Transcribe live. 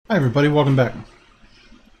Hi everybody, welcome back.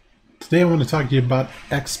 Today I want to talk to you about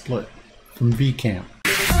XSplit from Vcam.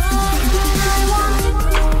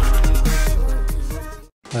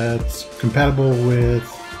 It's compatible with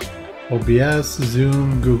OBS,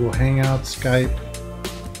 Zoom, Google Hangouts, Skype,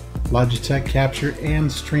 Logitech Capture, and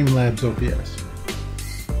Streamlabs OBS.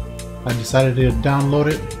 I decided to download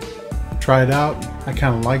it, try it out. I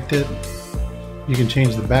kind of liked it. You can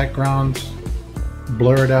change the backgrounds,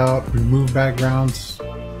 blur it out, remove backgrounds,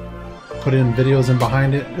 put in videos in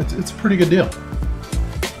behind it. It's a pretty good deal.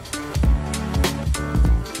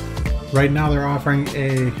 Right now they're offering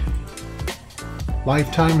a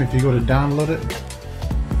lifetime. If you go to download it,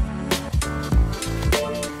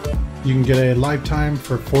 you can get a lifetime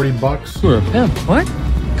for 40 bucks. You're a pimp. What?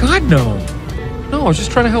 God, no. No, I was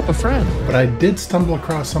just trying to help a friend. But I did stumble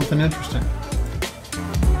across something interesting.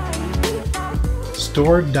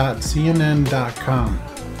 Store.cnn.com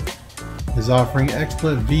is offering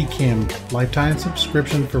XSplit Vcam lifetime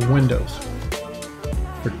subscription for Windows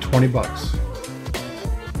for 20 bucks.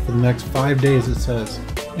 For the next 5 days, it says,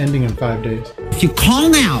 ending in 5 days. If you call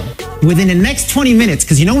now, within the next 20 minutes,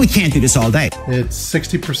 because you know we can't do this all day. It's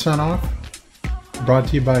 60% off, brought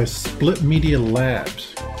to you by Split Media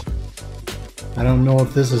Labs. I don't know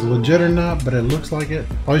if this is legit or not, but it looks like it.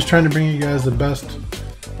 Always trying to bring you guys the best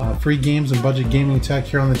free games and budget gaming tech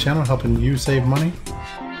here on the channel, helping you save money.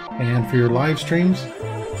 And for your live streams,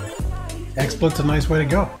 XSplit's a nice way to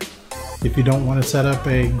go. If you don't want to set up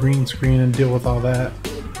a green screen and deal with all that.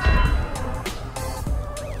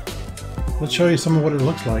 Let's show you some of what it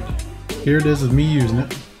looks like. Here it is with me using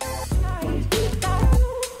it.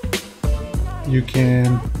 You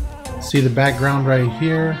can see the background right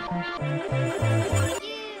here.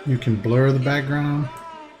 You can blur the background.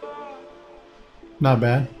 Not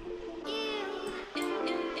bad.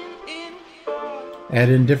 Add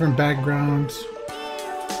in different backgrounds.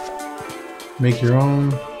 Make your own.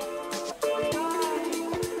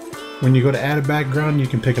 When you go to add a background, you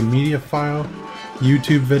can pick a media file,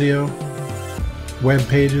 YouTube video, web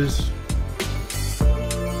pages.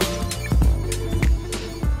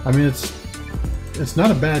 I mean, it's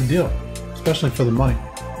not a bad deal, especially for the money.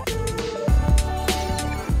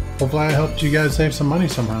 Hopefully I helped you guys save some money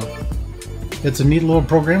somehow. It's a neat little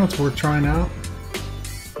program. It's worth trying out.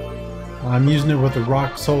 I'm using it with the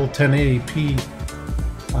Rocksoul 1080p.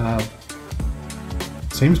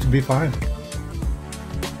 Seems to be fine.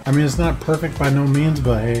 I mean, it's not perfect by no means,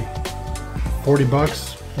 but hey, 40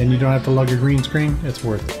 bucks and you don't have to lug a green screen, it's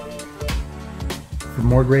worth it. For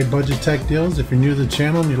more great budget tech deals, if you're new to the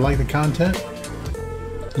channel and you like the content,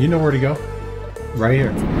 you know where to go. Right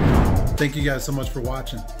here. Thank you guys so much for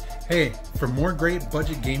watching. Hey, for more great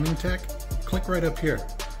budget gaming tech, click right up here.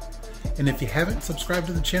 And if you haven't subscribed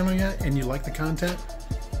to the channel yet and you like the content,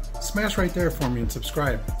 smash right there for me and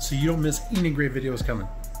subscribe so you don't miss any great videos coming.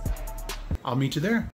 I'll meet you there.